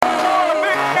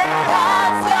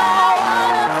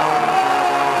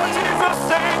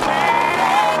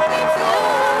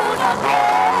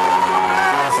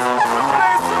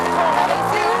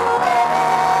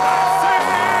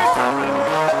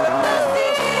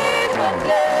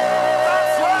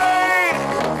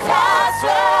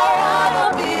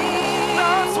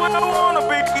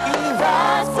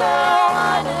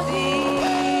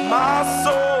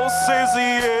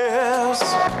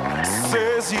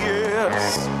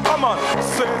Come on,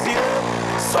 says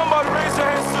yeah. Somebody raise your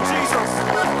hands to Jesus.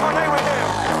 Come on, with him.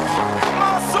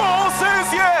 My soul says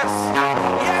yes.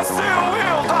 Yes, it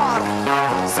will, God.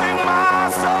 Sing my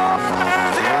soul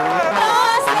says yes.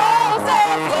 My soul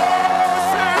says yes.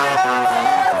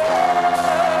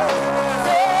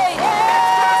 Say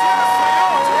yes.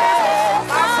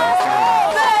 My soul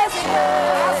says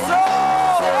yes.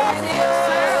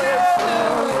 Says yes.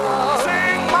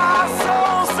 Sing my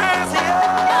soul says yes.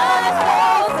 My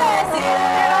soul says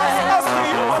yes. Yes to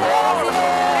you, Lord.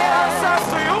 Yes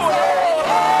to you, Lord.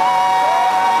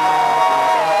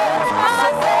 My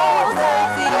soul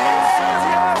says yes.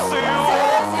 Yes to you.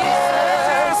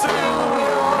 Yes to you.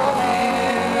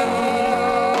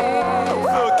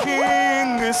 The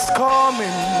King is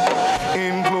coming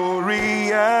in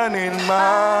glory and in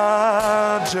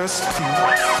majesty.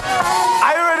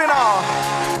 Are you ready now?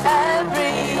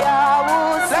 Every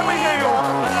hour Let me hear you.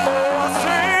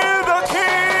 Say the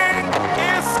King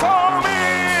is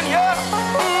coming. Yeah.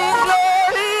 in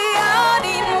glory and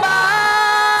in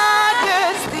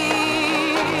majesty.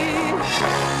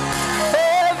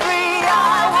 Every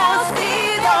hour see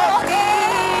the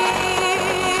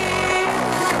King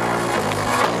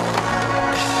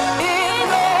in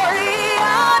glory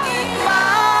and in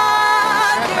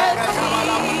majesty.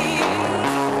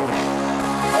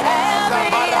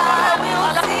 Every hour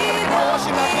will see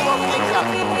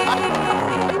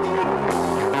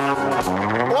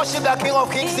Worship the King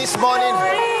of Kings this morning.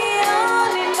 glory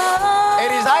and in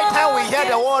It is high time we hear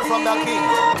the word from the King.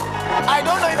 I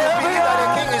don't know if you believe that the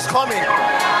King is coming.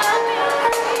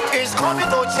 He's coming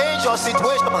to change your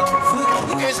situation.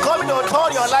 He's coming to turn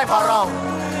your life around.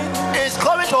 He's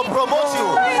coming to promote you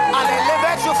and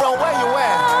elevate you from where you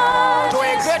were to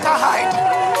a greater height.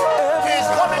 He's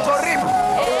coming to reap.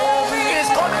 He's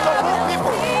coming to move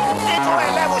people into a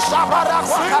level.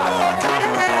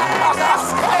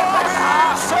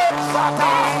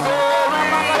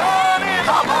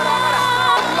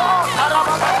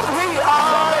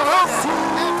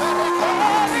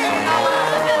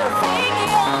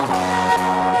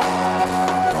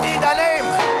 In the name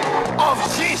of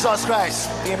Jesus Christ.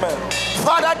 Amen.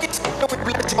 Father, this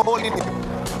we bless your holy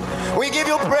name. We give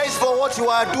you praise for what you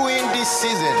are doing this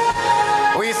season.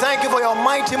 We thank you for your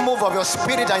mighty move of your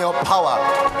spirit and your power.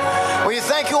 We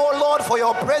thank you, oh Lord, for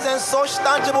your presence so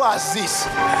tangible as this.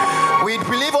 We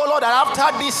believe, oh Lord, that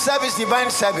after this service, divine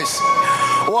service,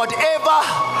 whatever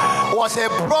was a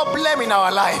problem in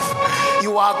our life,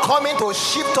 you are coming to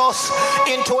shift us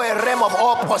into a realm of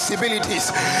all possibilities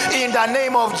in the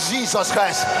name of Jesus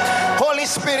Christ. Holy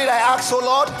Spirit, I ask, oh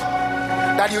Lord,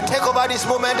 that you take over this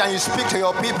moment and you speak to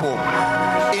your people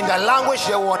in the language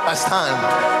they will understand,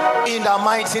 in the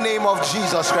mighty name of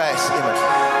Jesus Christ.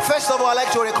 Amen. First of all, I'd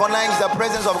like to recognize the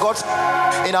presence of God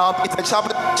in our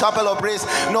chapel of praise.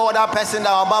 No other person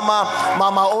than our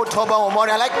Mama Otoba Omori.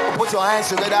 I'd like to put your hands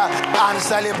together and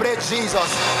celebrate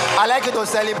Jesus. I'd like you to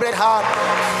celebrate her.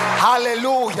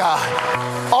 Hallelujah.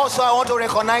 Also, I want to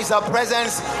recognize the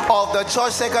presence of the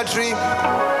church secretary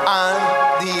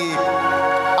and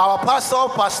our pastor,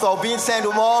 Pastor Vincent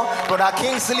Umar, Brother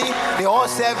Kingsley. They all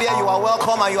serve here. You are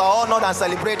welcome and you are honored and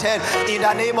celebrated in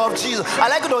the name of Jesus. I'd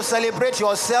like you to celebrate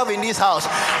yourself in this house.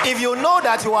 If you know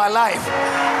that you are alive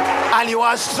and you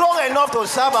are strong enough to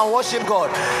serve and worship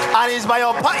God, and it's by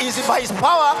His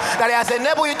power that He has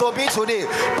enabled you to be today,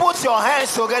 put your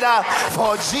hands together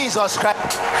for Jesus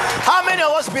Christ. How many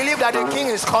of us believe that the King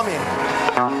is coming?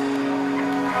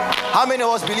 How many of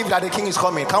us believe that the King is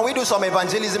coming? Can we do some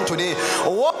evangelism today?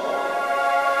 Oh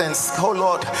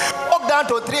Lord, walk down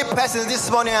to 3 persons this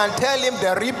morning and tell him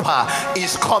the Reaper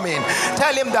is coming.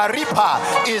 Tell him the Reaper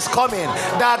is coming.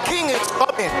 The King is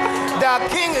coming. The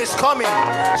King is coming.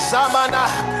 Samana.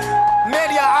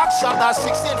 Media Acts chapter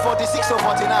 16, 46 to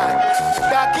 49.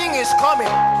 The King is coming.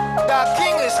 The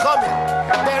King is coming.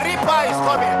 The Reaper is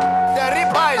coming. The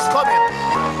Reaper is coming.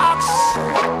 Acts,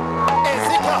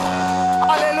 Ezekiel.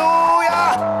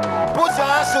 Hallelujah. Put your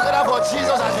hands together for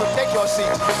Jesus as you take your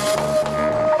seat.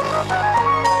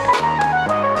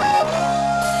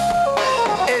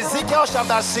 Ezekiel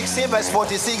chapter 16 verse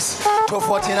 46 to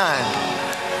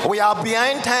 49. We are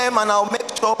behind time and I'll make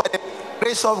sure by the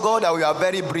grace of God that we are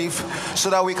very brief so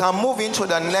that we can move into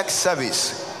the next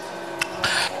service.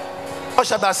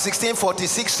 Chapter 16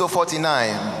 46 to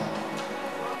 49.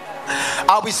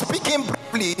 I'll be speaking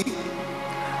briefly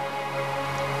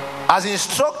as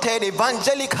instructed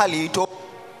evangelically to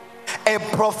a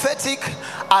prophetic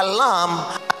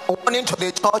alarm warning to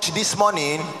the church this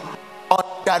morning on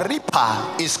the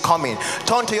Reaper is coming.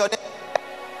 Turn to your neighbor.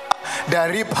 The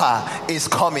Reaper is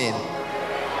coming.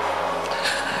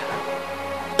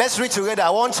 Let's read together. I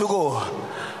want to go.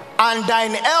 And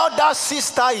thine elder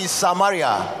sister is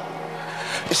Samaria,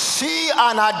 she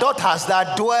and her daughters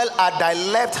that dwell at thy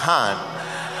left hand,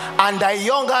 and thy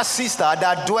younger sister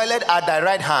that dwelleth at thy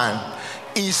right hand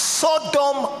is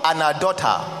Sodom and her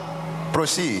daughter.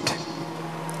 Proceed.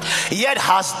 Yet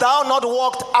hast thou not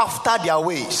walked after their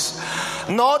ways,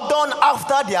 nor done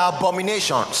after their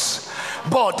abominations.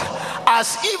 But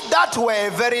as if that were a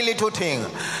very little thing,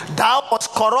 thou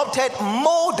wast corrupted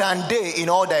more than they in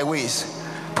all thy ways.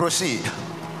 Proceed.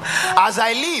 As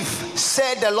I live,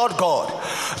 said the Lord God,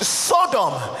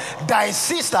 Sodom, thy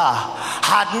sister,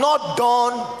 had not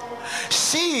done,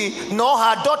 she nor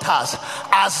her daughters,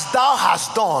 as thou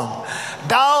hast done,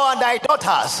 thou and thy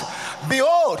daughters.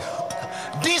 Behold,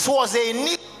 this was a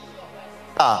need,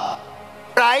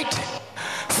 right?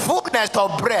 Fullness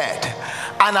of bread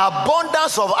and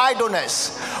abundance of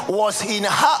idleness was in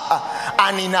her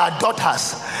and in her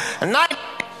daughters. Neither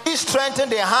he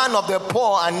strengthened the hand of the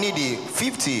poor and needy.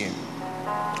 50.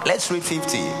 Let's read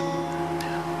 50.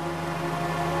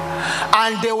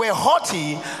 And they were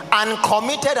haughty and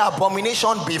committed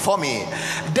abomination before me.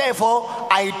 Therefore,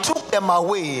 I took them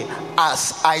away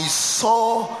as I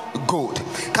saw good.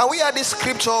 Can we add this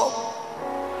scripture?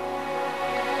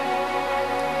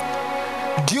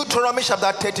 Deuteronomy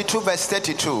chapter 32, verse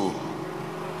 32.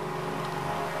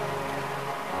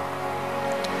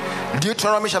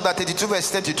 Deuteronomy chapter 32,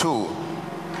 verse 32.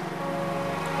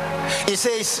 It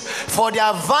says, for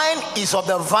their vine is of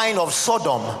the vine of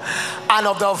Sodom, and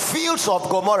of the fields of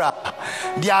Gomorrah.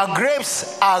 Their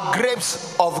grapes are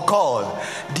grapes of gall,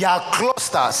 their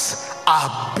clusters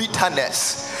are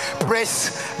bitterness.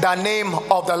 Praise the name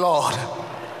of the Lord.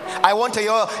 I want to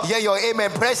hear your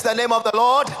amen. Praise the name of the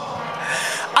Lord.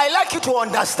 I like you to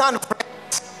understand,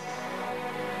 friends,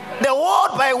 the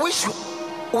world by which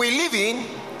we live in,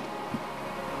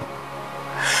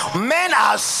 men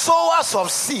are sowers of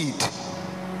seed.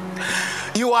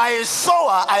 You are a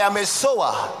sower, I am a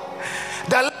sower.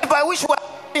 The life by which we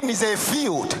are living is a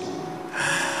field,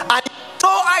 and you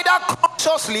sow either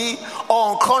consciously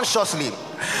or unconsciously.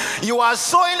 You are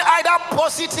sowing either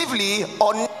positively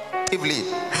or negatively.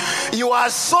 You are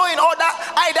sowing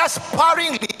either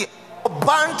sparingly or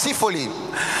bountifully.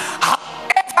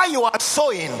 However you are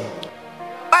sowing,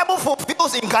 Bible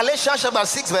fulfills in Galatians chapter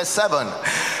 6 verse 7.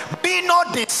 Be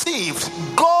not deceived,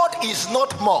 God is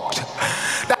not mocked.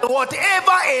 That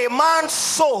whatever a man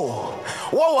sow,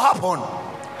 what will happen?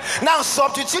 Now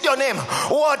substitute your name.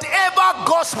 Whatever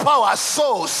God's power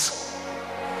sows,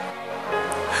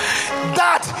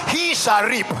 that he shall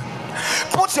reap.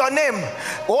 Put your name.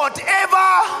 Whatever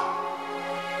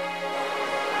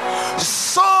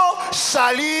so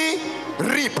shall he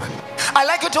reap. I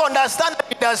like you to understand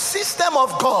that in the system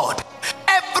of God,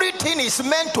 everything is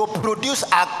meant to produce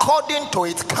according to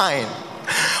its kind.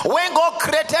 When God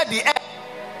created the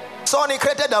earth, sun, he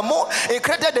created the moon, he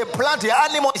created the plant, the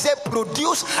animal, he said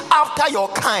produce after your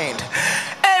kind.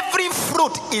 Every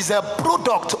fruit is a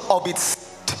product of its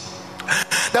seed.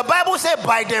 The Bible says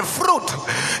by the fruit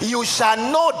you shall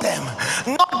know them,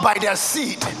 not by their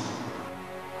seed.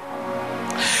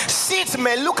 Seeds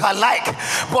may look alike,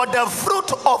 but the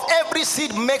fruit of every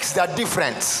seed makes the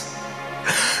difference.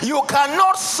 You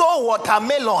cannot sow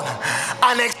watermelon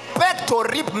and expect to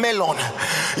reap melon.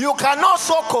 You cannot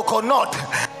sow coconut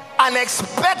and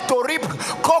expect to reap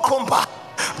cucumber.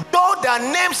 Though their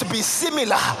names be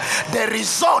similar, the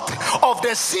result of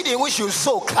the seed in which you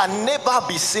sow can never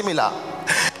be similar.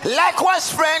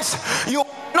 Likewise, friends, you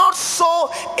cannot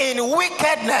sow in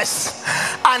wickedness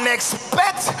and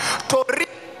expect to reap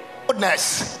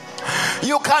goodness.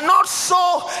 You cannot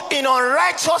sow in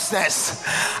unrighteousness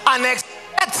and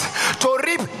expect to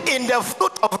reap in the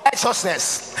fruit of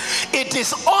righteousness. It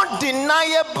is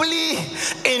undeniably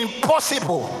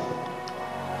impossible.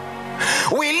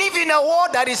 We live in a world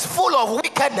that is full of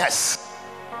wickedness.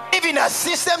 We live in a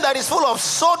system that is full of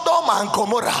Sodom and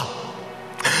Gomorrah.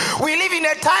 We live in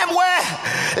a time where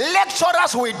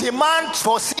lecturers will demand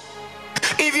for sleep.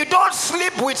 If you don't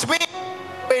sleep with me,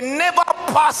 we never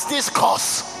pass this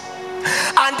course.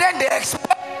 And then they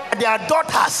expect their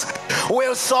daughters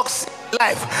will succeed in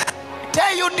life. I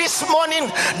tell you this morning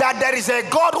that there is a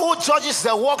God who judges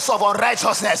the works of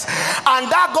unrighteousness,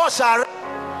 and that God shall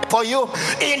for you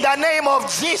in the name of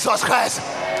Jesus Christ.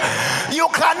 You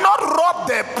cannot rob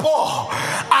the poor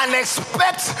and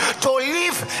expect to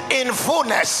live in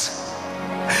fullness.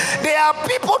 There are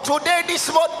people today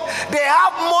this month, they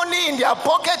have money in their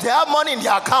pocket, they have money in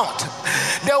their account.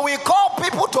 They will call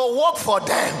people to work for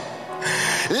them.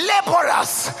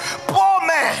 Laborers, poor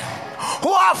men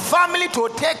who have family to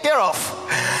take care of,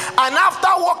 and after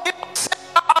working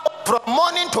from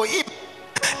morning to evening,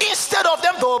 instead of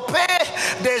them to pay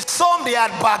the sum they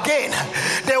had bargained,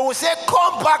 they will say,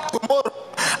 come back tomorrow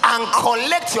and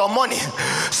collect your money.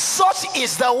 Such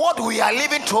is the world we are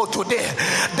living through today.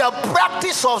 The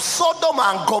practice of Sodom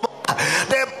and Gomorrah,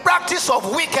 the practice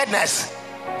of wickedness.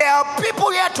 There are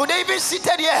people here today, even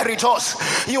seated here with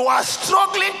us. You are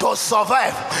struggling to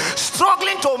survive,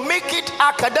 struggling to make it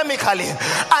academically,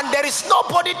 and there is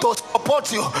nobody to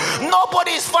support you.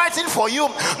 Nobody is fighting for you.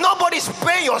 Nobody is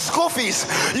paying your school fees.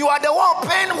 You are the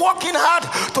one working hard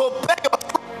to pay your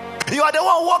school. You are the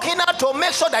one working hard to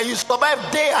make sure that you survive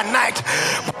day and night.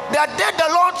 The day the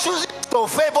Lord chooses to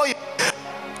favor you,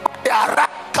 they are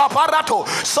Caparato.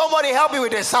 Somebody help me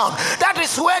with the sound. That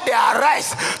is where they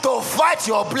arise to fight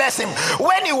your blessing.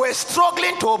 When you were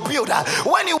struggling to build,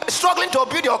 when you were struggling to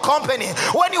build your company,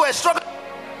 when you were struggling,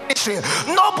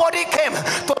 nobody came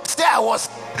to say I was.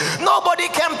 Nobody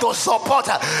came to support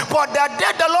her. But the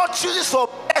day the Lord chooses to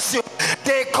bless you,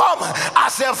 they come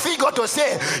as a figure to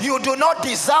say, you do not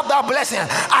deserve that blessing.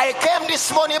 I came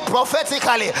this morning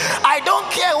prophetically. I don't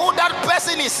care who that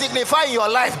person is signifying in your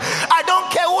life. I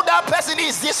don't care who that person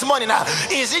is this morning.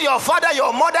 Is it your father,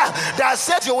 your mother that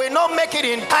says you will not make it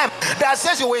in time, that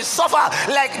says you will suffer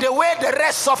like the way the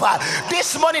rest suffer?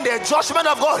 This morning the judgment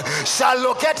of God shall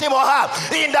locate him or her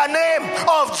in the name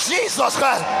of Jesus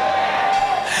Christ.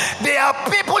 There are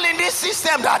people in this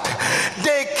system that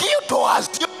they kill to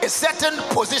assume a certain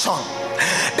position.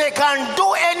 They can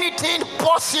do anything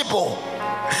possible.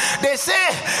 They say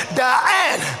the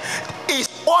end is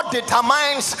what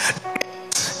determines.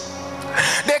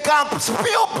 They can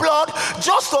spill blood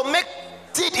just to make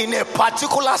it in a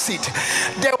particular seat.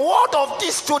 The word of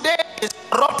this today is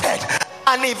corrupted.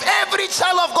 And if every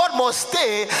child of God must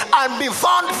stay and be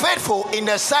found faithful in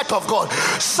the sight of God,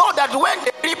 so that when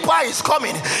the reaper is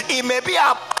coming, it may be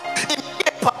a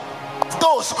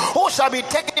those who shall be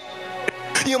taken.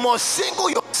 You must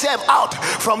single yourself out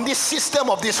from this system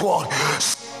of this world.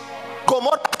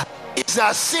 Gomorrah is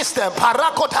a system,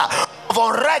 parakota, of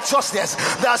unrighteousness,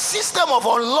 the system of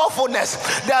unlawfulness,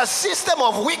 the system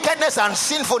of wickedness and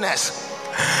sinfulness.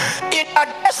 In the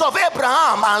days of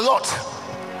Abraham and Lot,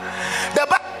 the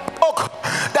Bible spoke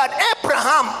that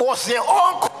Abraham was the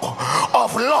uncle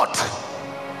of Lot,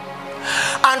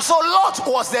 and so Lot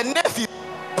was the nephew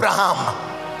of Abraham,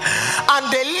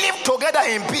 and they lived together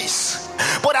in peace.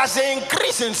 But as they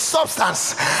increase in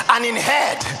substance and in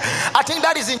head, I think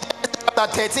that is in chapter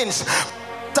 13, 7,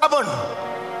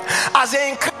 as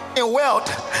they increase in wealth,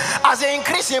 as they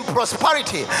increase in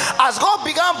prosperity, as God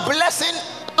began blessing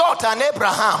Lot and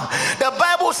Abraham, the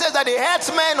Bible says that the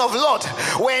headsmen of Lot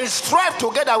were in strife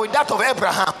together with that of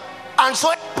Abraham. And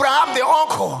so Abraham, the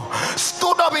uncle,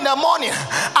 stood up in the morning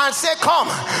and said, come,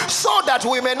 so that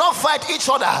we may not fight each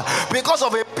other because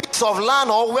of a piece of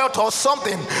land or wealth or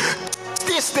something.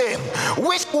 This day,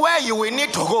 which way you will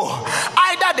need to go,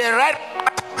 either the right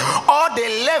path or the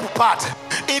left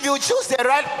path. If you choose the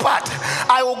right path,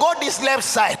 I will go this left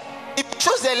side. If you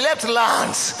choose the left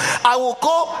lands, I will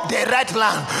go the right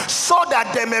land, so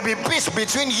that there may be peace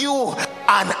between you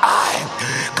and I.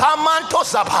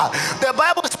 Kamantosapa. The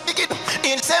Bible speaking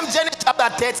in same Genesis chapter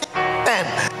 13,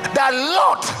 that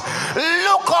Lot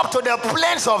looked up to the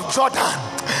plains of Jordan,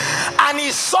 and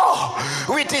he saw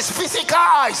with his physical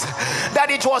eyes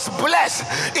that it was blessed,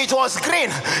 it was green,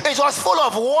 it was full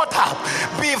of water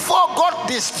before God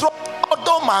destroyed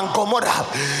Sodom and Gomorrah.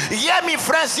 Hear me,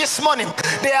 friends, this morning.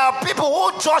 There are people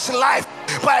who judge life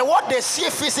by what they see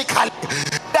physically.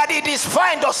 That it is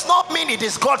fine does not mean it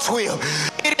is God's will.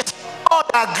 It is all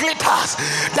that glitters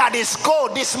that is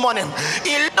gold this morning.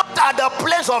 He looked at the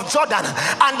plains of Jordan,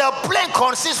 and the plain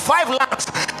consists 5 lands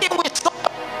in which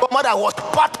Sodom and Gomorrah was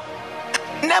part.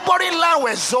 Neighboring land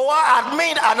where Zoar,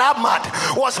 Admin, and Ahmad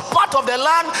was part of the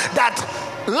land that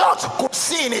Lot could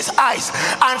see in his eyes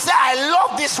and say, I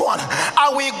love this one. I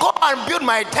will go and build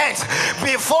my tent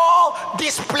before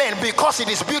this plain because it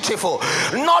is beautiful.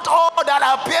 Not all that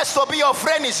appears to be your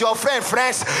friend is your friend,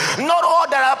 friends. Not all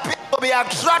that appears to be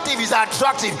attractive is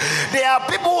attractive. There are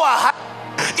people who are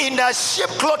in the sheep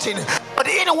clothing, but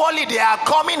inwardly they are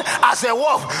coming as a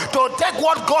wolf to take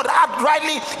what God had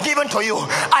rightly given to you.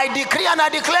 I decree and I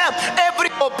declare every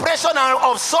oppression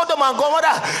of Sodom and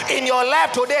Gomorrah in your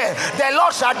life today, the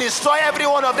Lord shall destroy every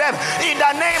one of them in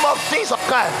the name of Jesus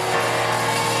Christ.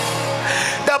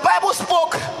 The Bible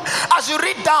spoke, as you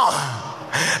read down,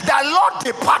 the Lord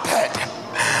departed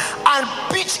and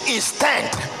pitched his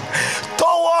tent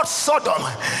towards Sodom,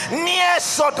 near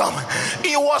Sodom.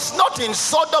 He was not in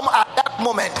Sodom at that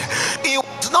moment. He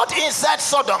was not inside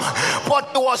Sodom, but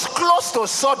he was close to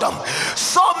Sodom.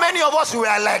 So many of us were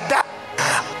like that.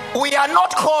 We are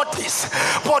not courtiers,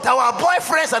 but our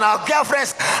boyfriends and our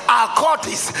girlfriends are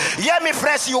courtiers. Hear me,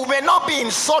 friends, you may not be in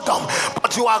Sodom,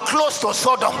 but you are close to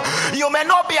Sodom. You may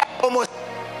not be a homosexual,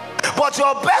 but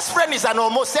your best friend is an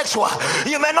homosexual.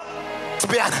 You may not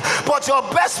be a lesbian, but your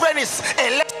best friend is a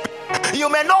lesbian. You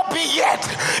may not be yet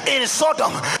in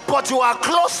Sodom, but you are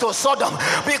close to Sodom,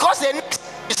 because the next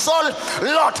Saul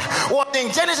Lot was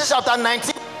in Genesis chapter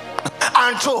 19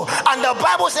 and 2, and the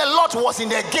Bible said Lot was in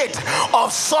the gate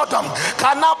of Sodom.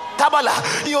 Kabbalah.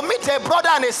 You meet a brother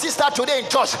and a sister today in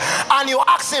church, and you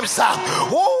ask him, sir,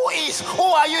 who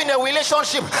are you in a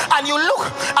relationship? And you look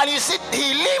and you see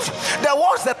he lived the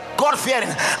words that God fearing,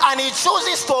 and he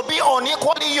chooses to be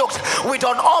unequally yoked with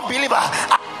an unbeliever.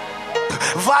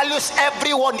 Values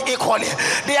everyone equally.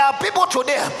 There are people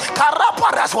today,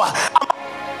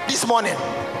 this morning,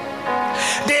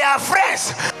 they are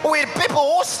friends with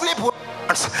people who sleep with.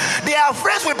 They are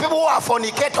friends with people who are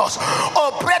fornicators,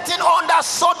 operating under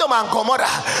Sodom and Gomorrah.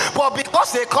 But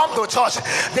because they come to church,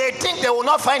 they think they will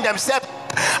not find themselves.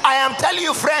 I am telling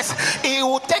you, friends, it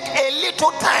will take a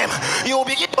little time. You will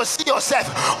begin to see yourself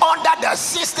under the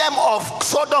system of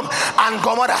Sodom and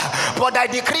Gomorrah. But I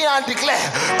decree and declare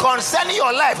concerning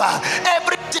your life,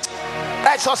 every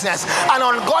righteousness and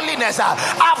ungodliness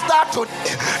after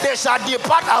today, they shall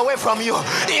depart away from you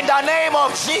in the name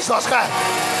of Jesus Christ.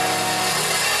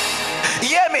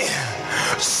 Hear me.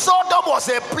 Sodom was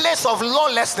a place of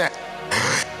lawlessness,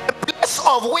 a place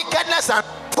of wickedness and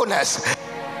fullness,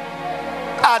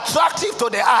 attractive to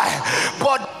the eye,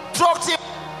 but destructive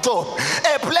to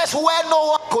a place where no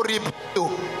one could rebuke you.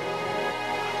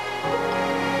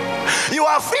 You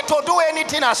are free to do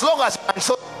anything as long as you are in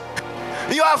Sodom.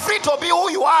 You are free to be who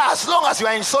you are as long as you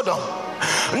are in Sodom.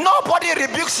 Nobody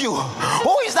rebukes you.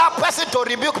 Who is that person to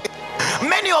rebuke me?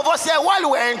 Many of us here, while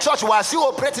we were in church, we are still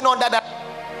operating under that.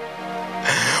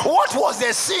 What was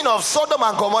the sin of Sodom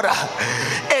and Gomorrah?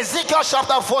 Ezekiel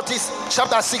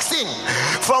chapter 16,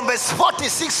 from verse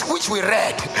 46, which we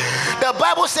read. The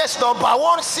Bible says number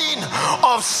one sin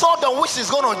of Sodom, which is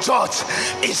going to judge,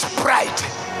 is pride.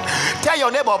 Tell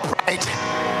your neighbor, pride.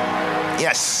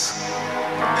 Yes.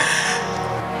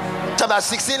 Chapter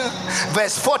 16,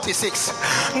 verse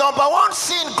 46. Number one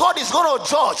sin God is going to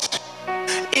judge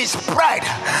is pride.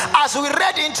 As we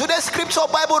read in today's scripture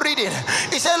Bible reading,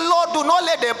 he said, Lord, do not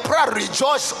let the proud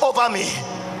rejoice over me.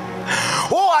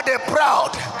 Who are the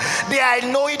proud? They I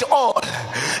know it all.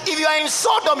 If you are in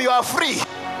Sodom, you are free.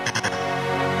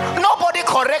 Nobody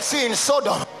corrects you in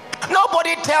Sodom.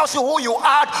 Nobody tells you who you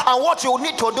are and what you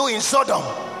need to do in Sodom.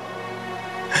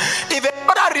 If a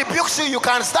brother rebukes you, you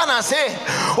can stand and say,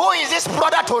 who is this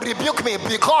brother to rebuke me?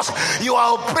 Because you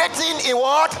are operating in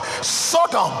what?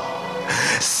 Sodom.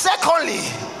 Secondly,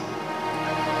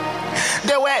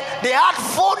 they had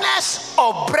fullness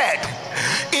of bread.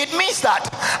 It means that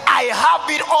I have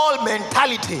it all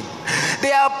mentality.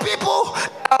 There are people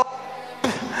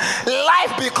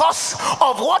life because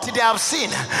of what they have seen,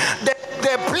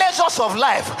 the pleasures of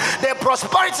life, the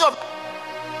prosperity of,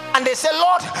 and they say,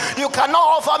 Lord, you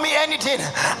cannot offer me anything.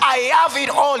 I have it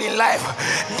all in life.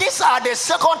 These are the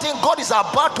second thing God is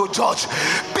about to judge.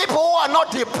 People who are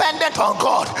not dependent on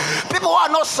God, people who are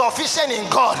not sufficient in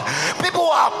God, people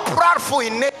who are proudful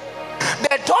in nature.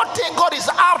 The third thing God is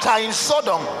after in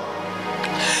Sodom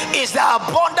is the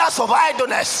abundance of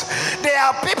idleness. There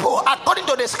are people, according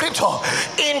to the scripture,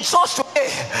 in church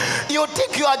today, you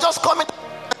think you are just coming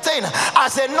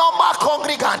as a normal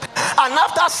congregant, and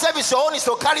after service your own is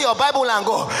to carry your Bible and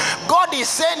go. God is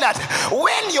saying that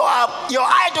when your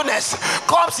idleness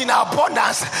comes in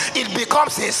abundance, it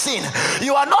becomes a sin.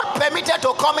 You are not permitted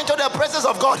to come into the presence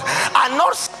of God and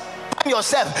not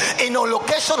yourself in a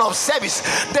location of service.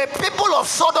 The people of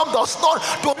Sodom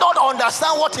do not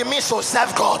understand what it means to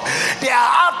serve God. They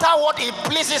are after what it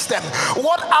pleases them.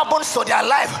 What happens to their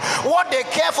life, what they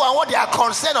care for and what they are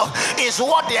concerned of is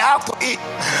what they have to eat.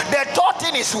 The third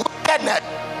thing is wickedness.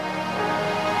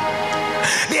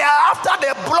 They are after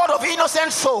the blood of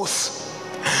innocent souls,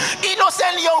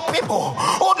 innocent young people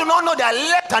who do not know their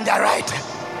left and their right.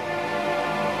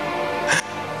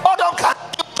 Sodom can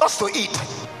kill just to eat.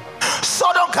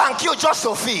 Sodom can kill just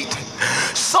to feed.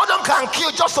 Sodom can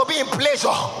kill just to be in pleasure.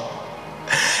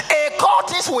 A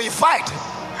cultist will fight.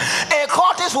 A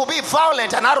cultist will be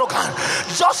violent and arrogant.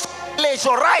 Just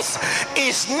pleasurize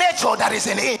his nature that is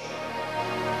in him.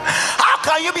 How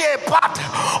can you be a part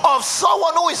of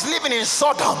someone who is living in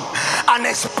Sodom and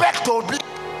expect to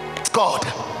please God?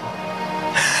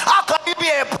 How can you be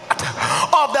a part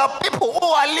of the people who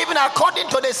are living according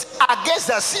to this against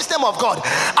the system of God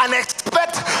and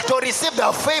expect to receive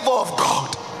the favor of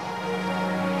God?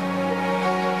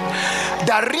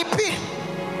 The reaping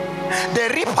the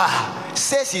reaper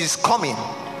says he's coming.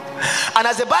 And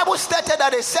as the Bible stated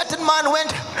that a certain man went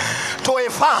to a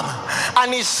farm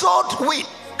and he sowed wheat,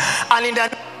 and in the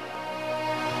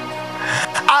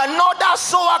another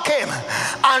sower came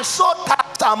and sowed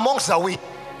tares amongst the wheat.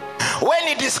 When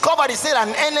he discovered, he said,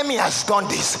 an enemy has done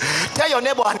this. Tell your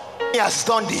neighbor, an enemy has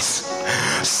done this.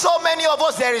 So many of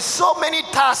us, there is so many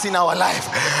tasks in our life.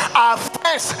 Our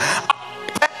friends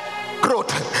are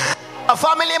growth. Our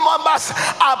family members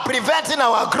are preventing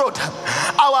our growth.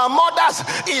 Our mothers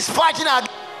is fighting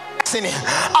against destiny.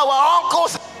 Our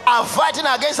uncles are fighting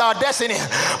against our destiny.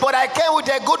 But I came with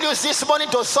a good news this morning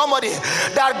to somebody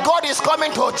that God is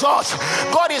coming to judge.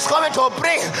 God is coming to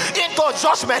bring into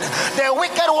judgment the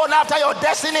wicked one after your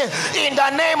destiny in the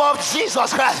name of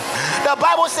Jesus Christ. The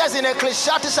Bible says in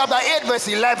Ecclesiastes chapter 8 verse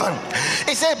 11,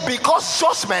 it says, because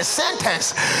judgment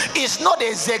sentence is not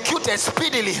executed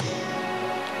speedily,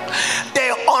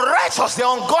 the unrighteous, the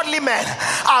ungodly men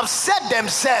have set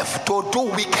themselves to do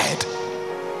wicked.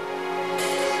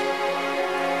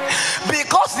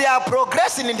 Because they are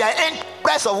progressing in their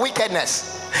enterprise of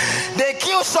wickedness, they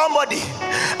kill somebody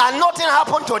and nothing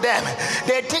happened to them.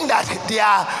 They think that they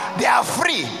are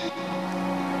free.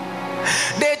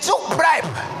 They took bribe.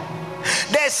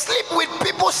 They sleep with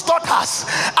people's daughters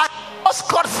and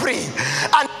scot free,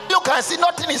 and look and see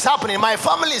nothing is happening. My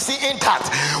family is still intact.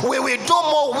 We will do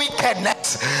more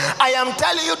wickedness. I am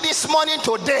telling you this morning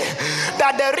today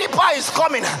that the reaper is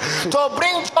coming to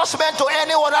bring judgment to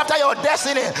anyone after your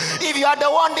destiny. If you are the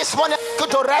one this morning, go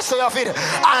to rest on your feet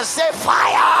and say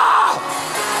fire.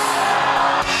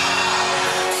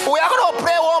 We are going to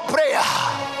pray one prayer.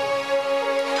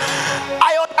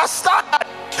 I understand that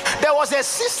there was a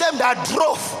system that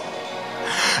drove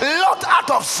Lot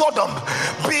out of Sodom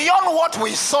beyond what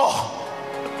we saw.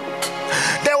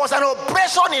 There was an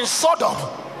oppression in Sodom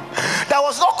that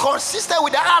was not consistent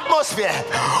with the atmosphere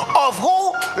of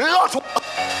who Lot was,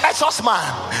 righteous man.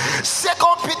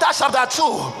 2 Peter chapter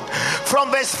 2 from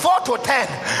verse 4 to 10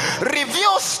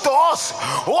 reveals to us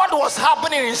what was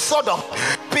happening in Sodom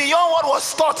beyond what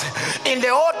was taught in the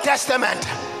Old Testament.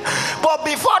 But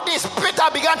before this, Peter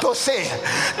began to say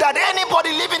that anybody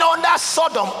living under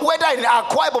Sodom, whether in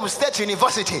Akwa Ibom State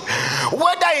University,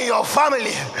 whether in your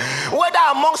family, whether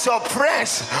amongst your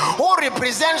friends who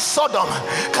represent Sodom,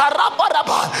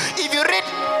 if you read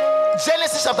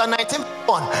Genesis chapter 19,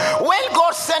 when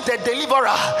God sent a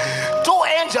deliverer, 2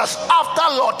 angels after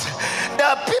Lot,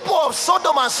 the people of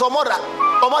Sodom and Gomorrah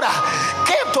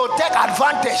came to take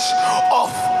advantage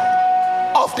of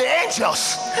the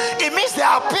angels. It means there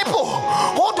are people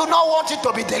who do not want you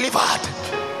to be delivered.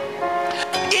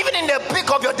 Even in the peak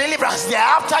of your deliverance, they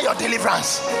are after your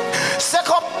deliverance. 2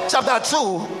 chapter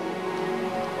 2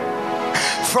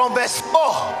 from verse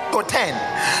 4 to 10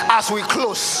 as we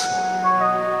close.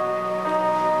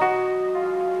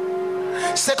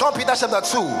 2 Peter chapter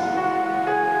 2.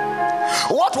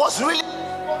 What was really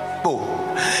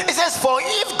it says, for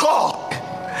if God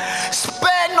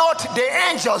spare not the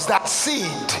angels that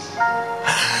sinned,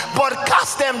 but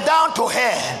cast them down to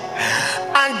hell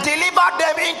and deliver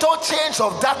them into chains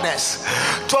of darkness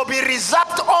to be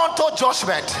reserved unto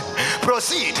judgment,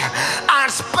 proceed and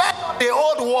spare the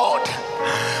old world,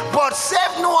 but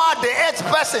save Noah the 8th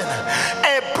person,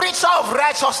 a preacher of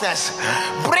righteousness,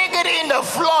 bring it in the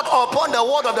flood upon the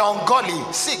word of the ungodly.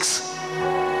 6.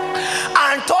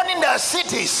 And turning the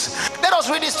cities, let us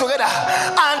read this together,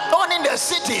 and turning the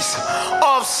cities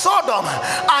of Sodom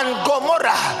and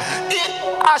Gomorrah in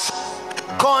ash,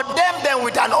 condemn them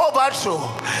with an overthrow,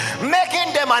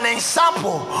 making them an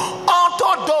example unto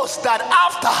those that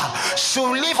after should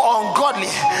live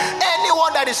ungodly.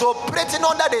 Anyone that is operating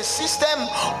under the system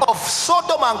of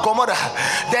Sodom and Gomorrah,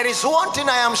 there is one thing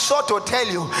I am sure to tell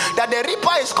you, that the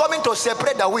reaper is coming to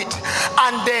separate the wheat,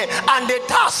 and the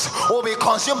task will be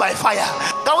consumed by fire.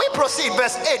 Can we proceed?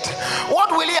 Verse 8. What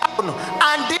will it happen?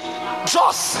 And the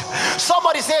just,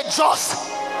 somebody say just.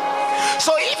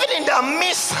 So even in the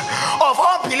midst of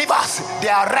unbelievers,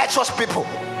 there are righteous people.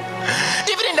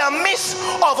 Even in the midst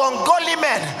of ungodly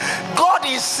men, God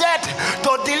is said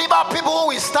to deliver people who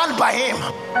will stand by him.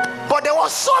 But there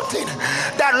was something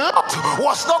that Lot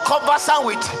was not conversant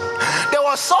with. There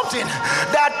was something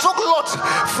that took Lot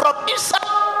from inside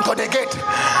to the gate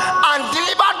and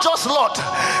delivered just Lot,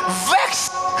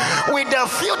 vexed with the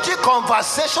filthy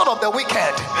conversation of the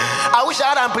wicked. I wish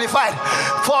I had amplified.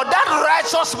 For that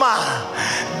righteous man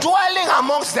dwelling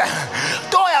amongst them,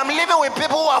 though I am living with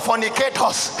people who are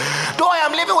fornicators, though I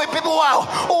am living with people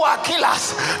who are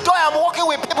killers, though I am working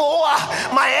with people who are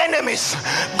my enemies,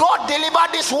 God delivered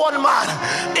this one man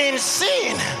in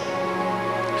sin.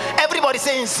 Everybody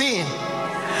say in sin.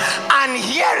 and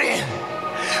hearing.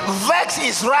 Vex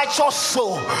is righteous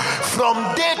soul from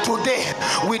day to day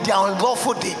with their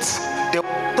unlawful deeds. The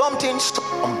something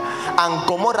Sodom and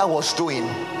Gomorrah was doing,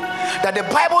 that the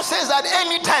Bible says that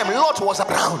anytime Lot was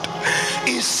around,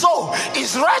 his soul,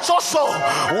 his righteous soul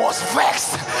was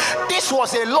vexed. This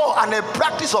was a law and a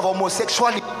practice of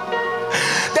homosexuality.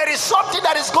 There is something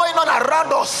that is going on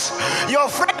around us. Your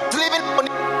friend living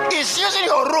is using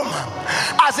your room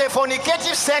as a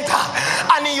fornicative center,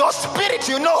 and in your spirit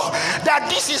you know that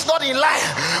this is not in line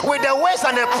with the ways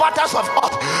and the patterns of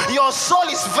God. Your soul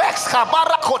is vexed.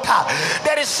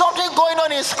 There is something going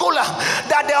on in school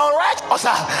that the unrighteous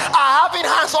are having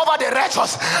hands over the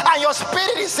righteous, and your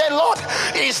spirit is saying, Lord,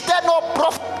 is there no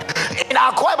prophet in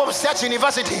Akwa Ibom State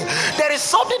University? There is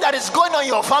something that is going on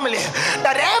in your family,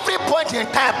 that every point in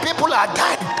time people are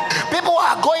dying. People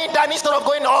are going down instead of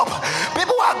going up.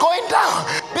 People are going down.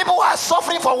 People are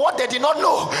suffering for what they did not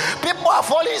know. People are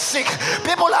falling sick.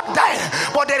 People are dying.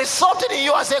 But there is something in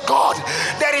you. I say, God,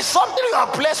 there is something you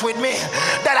have placed with me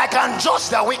that I can judge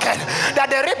the wicked.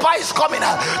 That the reaper is coming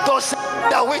to save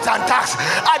the wheat and tax.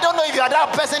 I don't know if you are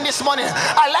that person this morning.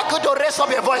 I'd like you to raise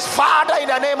up your voice. Father, in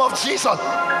the name of Jesus,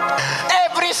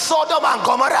 every Sodom and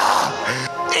Gomorrah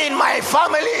in my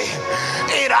family,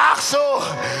 in Axo,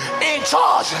 in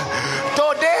church,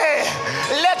 today,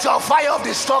 let your fire of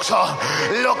destruction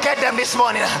locate them this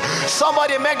morning.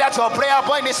 Somebody make that your prayer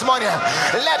point this morning.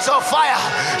 Let your fire,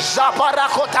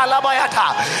 Zaparakota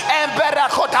Labayata,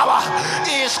 Emberakotaba,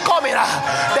 is coming.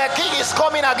 The king is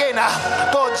coming again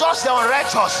to judge the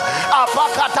unrighteous.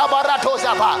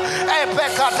 Apakatabaratozaba,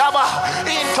 Epekataba,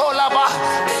 Intolaba,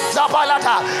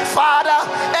 Zapalata. Father,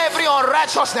 every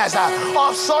unrighteousness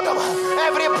of Sodom,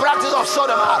 every practice of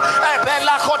Sodom,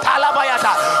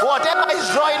 whatever is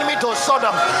drawing me to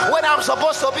Sodom when I'm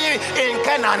supposed to be in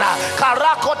Canaan,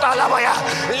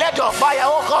 let your fire,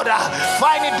 oh God,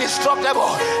 find it destructible.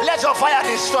 Let your fire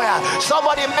destroy.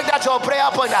 Somebody make that your prayer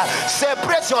point.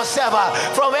 Separate yourself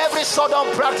from every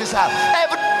Sodom practice.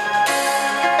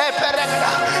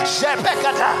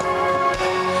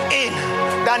 In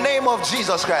the name of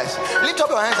Jesus Christ. Lift up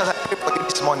your hands as I pray for you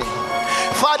this morning.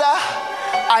 Father,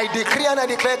 I decree and I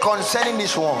declare concerning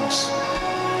these ones,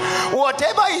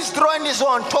 whatever is drawing this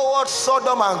one towards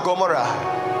Sodom and Gomorrah,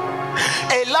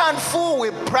 a land full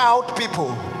with proud people,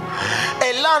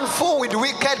 a land full with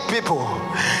wicked people,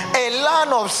 a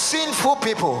land of sinful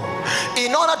people,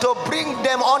 in order to bring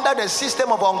them under the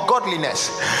system of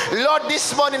ungodliness. Lord,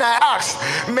 this morning I ask,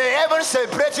 may heaven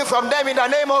separate you from them in the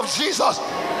name of Jesus.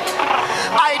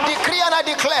 I decree and I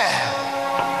declare,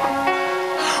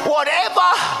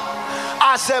 whatever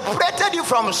has separated you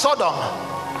from Sodom,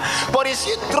 but is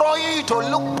it drawing you to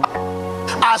look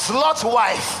as Lot's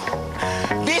wife,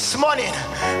 this morning,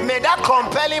 may that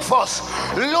compelling force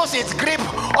lose its grip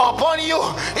upon you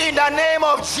in the name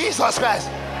of Jesus Christ.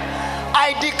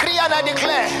 I decree and I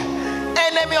declare,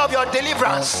 enemy of your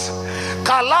deliverance,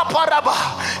 Kalaparaba,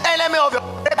 enemy of your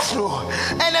breakthrough,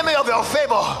 enemy of your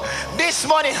favor, this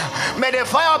morning, may the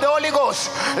fire of the Holy Ghost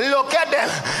locate them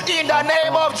in the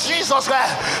name of Jesus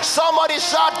Christ. Somebody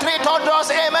shout 3 thunders,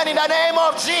 amen, in the name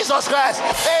of Jesus Christ.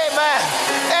 Amen,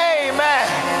 amen,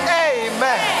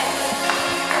 amen.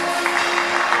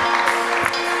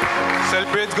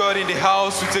 Celebrate God in the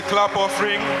house with a clap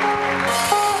offering.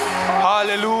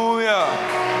 Hallelujah.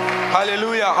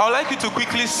 Hallelujah. I would like you to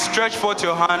quickly stretch forth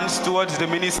your hands towards the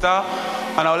minister,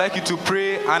 and I would like you to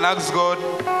pray and ask God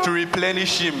to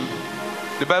replenish him.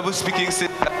 The Bible speaking says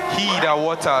that he that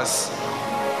waters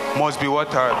must be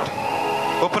watered.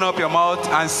 Open up your mouth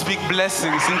and speak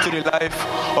blessings into the life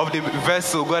of the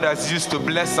vessel God has used to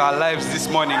bless our lives this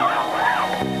morning.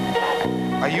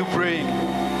 Are you praying?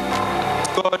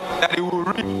 God, that he will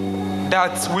reap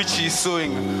that which he is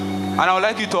sowing. And I would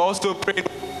like you to also pray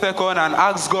second and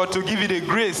ask God to give you the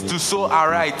grace to sow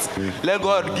aright. Let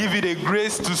God give you the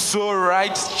grace to sow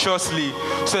righteously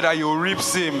so that you will reap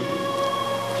same.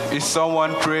 Is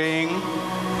someone praying?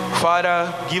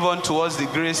 Father, give unto us the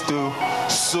grace to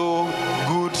sow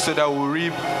good so that we'll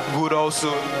reap good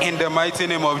also. In the mighty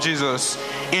name of Jesus.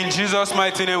 In Jesus'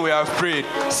 mighty name we have prayed.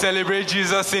 Celebrate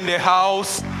Jesus in the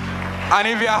house. And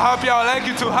if you are happy, I would like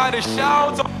you to add a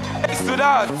shout of praise to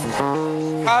that.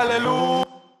 Hallelujah.